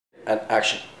and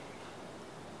action.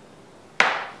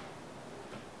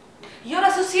 Your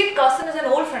associate Qasim is an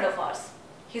old friend of ours.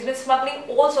 He's been smuggling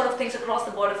all sort of things across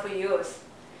the border for years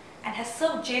and has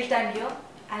served jail time here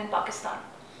and in Pakistan.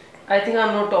 I think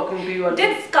I'm not talking to you.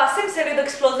 Did Qasim sell you the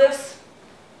explosives?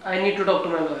 I need to talk to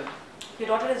my lawyer. Your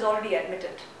daughter has already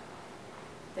admitted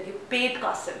that you paid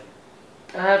Qasim.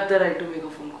 I have the right to make a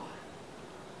phone call.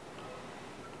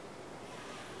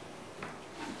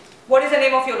 What is the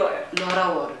name of your lawyer?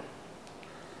 Laura Warren.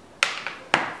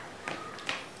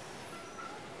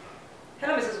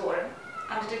 Hello, Mrs. Warren.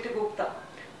 I'm Detective Gupta.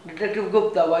 Detective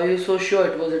Gupta, why are you so sure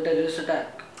it was a terrorist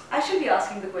attack? I shall be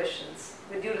asking the questions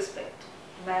with due respect.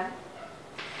 Ma'am,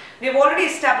 we have already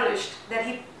established that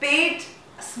he paid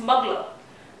a smuggler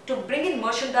to bring in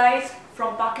merchandise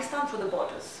from Pakistan through the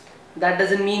borders. That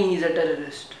doesn't mean he's a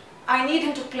terrorist. I need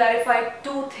him to clarify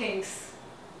two things.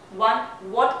 One,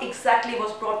 what exactly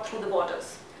was brought through the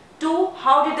borders? Two,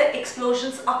 how did the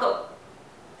explosions occur?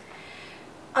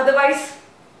 Otherwise,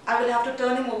 I will have to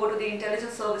turn him over to the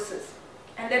intelligence services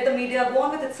and let the media go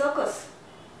on with its circus.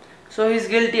 So he's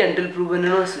guilty until proven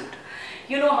innocent.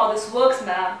 You know how this works,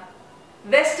 ma'am.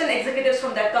 Western executives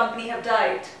from that company have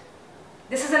died.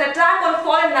 This is an attack on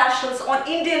foreign nationals on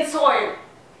Indian soil.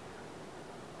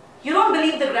 You don't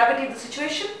believe the gravity of the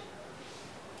situation?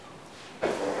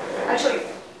 I'll show you.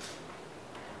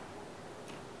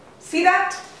 See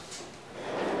that?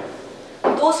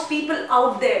 Those people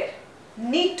out there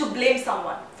need to blame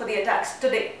someone for the attacks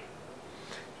today.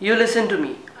 You listen to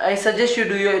me. I suggest you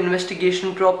do your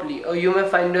investigation properly or you may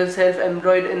find yourself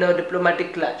embroiled in a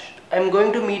diplomatic clash. I'm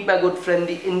going to meet my good friend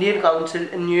the Indian Consul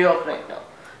in New York right now.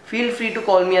 Feel free to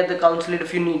call me at the consulate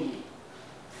if you need me.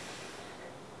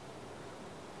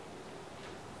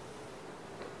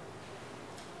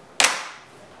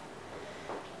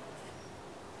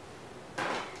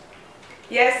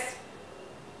 Yes.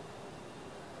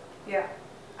 Yeah,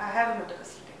 I have him under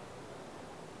custody.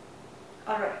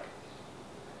 All right.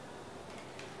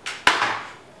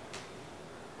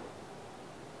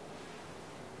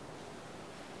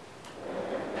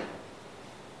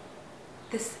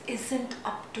 This isn't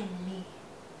up to me.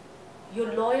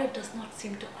 Your lawyer does not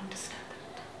seem to understand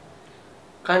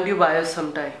that. Can't you buy us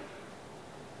some time?